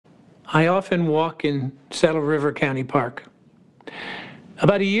I often walk in Saddle River County Park.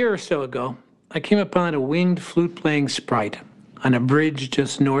 About a year or so ago, I came upon a winged flute-playing sprite on a bridge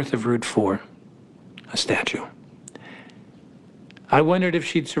just north of Route 4, a statue. I wondered if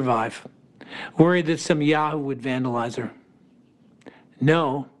she'd survive, worried that some yahoo would vandalize her.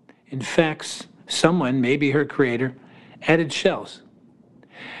 No, in fact, someone, maybe her creator, added shells.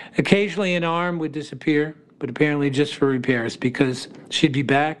 Occasionally an arm would disappear, but apparently just for repairs because she'd be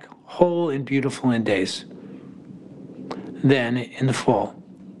back whole and beautiful in days. Then, in the fall,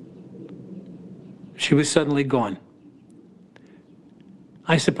 she was suddenly gone.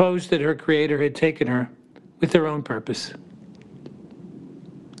 I supposed that her creator had taken her with their own purpose.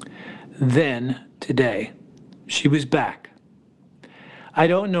 Then, today, she was back. I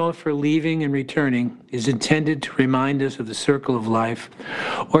don't know if her leaving and returning is intended to remind us of the circle of life,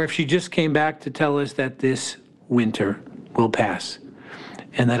 or if she just came back to tell us that this winter will pass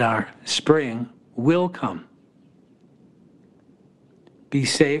and that our spring will come. Be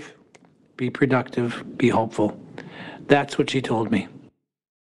safe, be productive, be hopeful. That's what she told me.